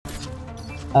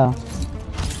Oh.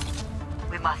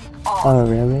 We must all. Oh,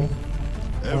 really?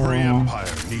 Every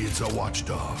empire needs a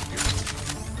watchdog.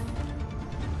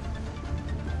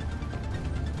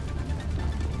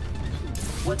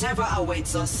 Whatever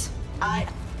awaits us, I...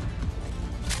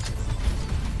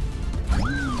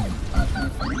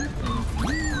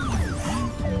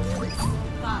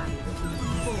 Five,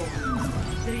 4,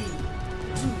 3, 2,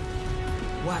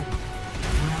 1.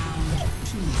 Round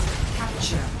 2.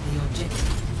 Capture the objective.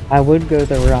 I would go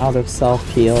the route of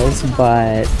self-heals,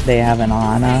 but they have an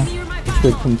Ana, which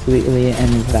would completely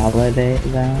invalidate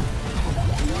that.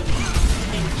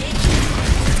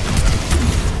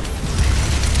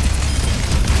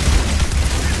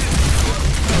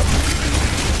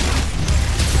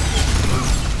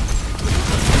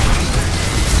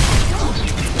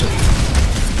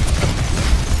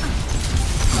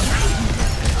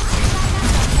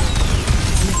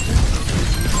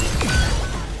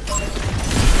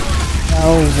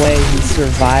 No way, he's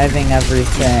surviving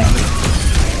everything.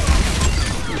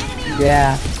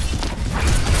 Yeah.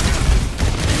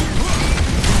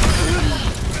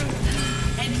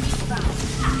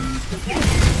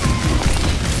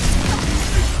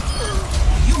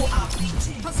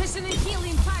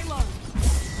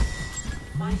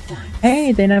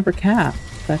 Hey, they never cap.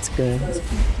 That's good.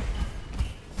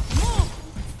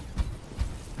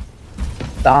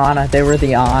 The Ana, they were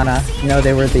the Ana. No,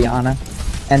 they were the Ana.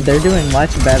 And they're doing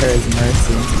much better as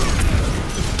Mercy.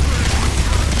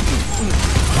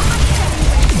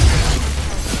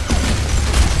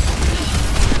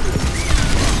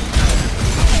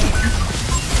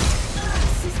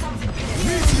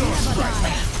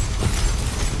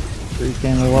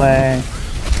 Freaking way.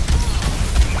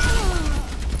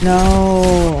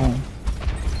 No.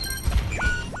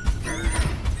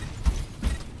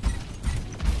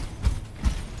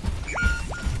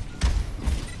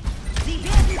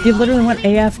 He literally went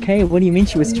AFK. What do you mean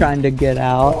she was trying to get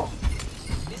out?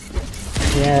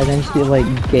 Yeah, then she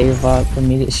like gave up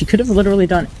immediately. She could have literally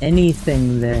done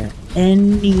anything there.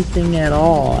 Anything at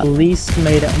all. At least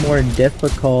made it more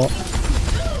difficult.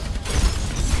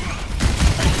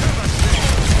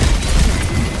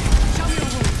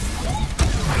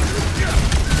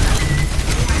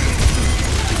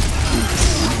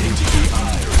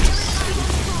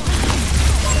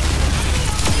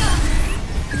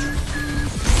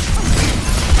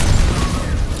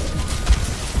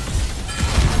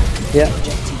 Yep.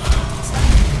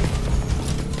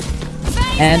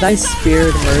 And I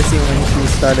speared Mercy when she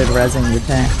started rezzing the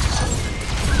tank.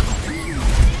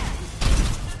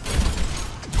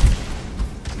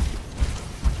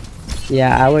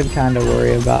 Yeah, I would kind of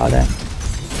worry about it.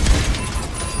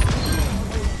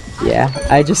 Yeah,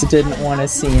 I just didn't want to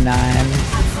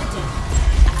C9.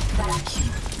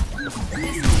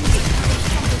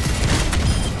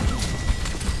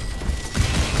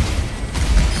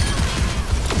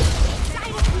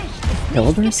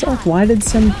 Killed herself? Why did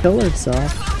Sim kill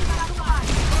herself?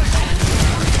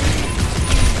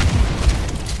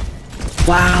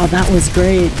 Wow, that was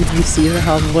great. Did you see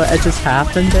how what just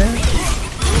happened there?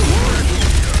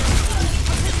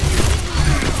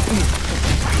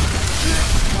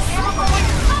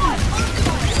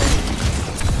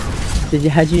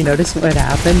 Had you noticed what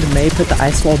happened? May put the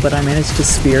ice wall, but I managed to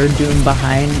spear Doom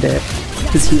behind it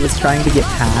because he was trying to get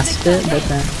past it, but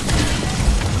then.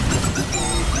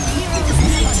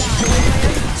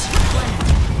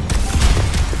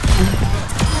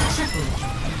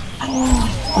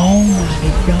 Oh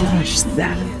my gosh,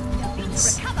 that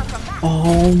is...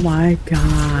 Oh my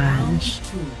gosh.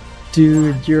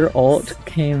 Dude, your ult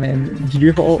came in.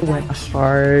 Your ult went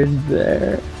hard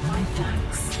there.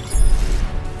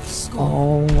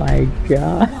 Oh my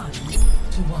god.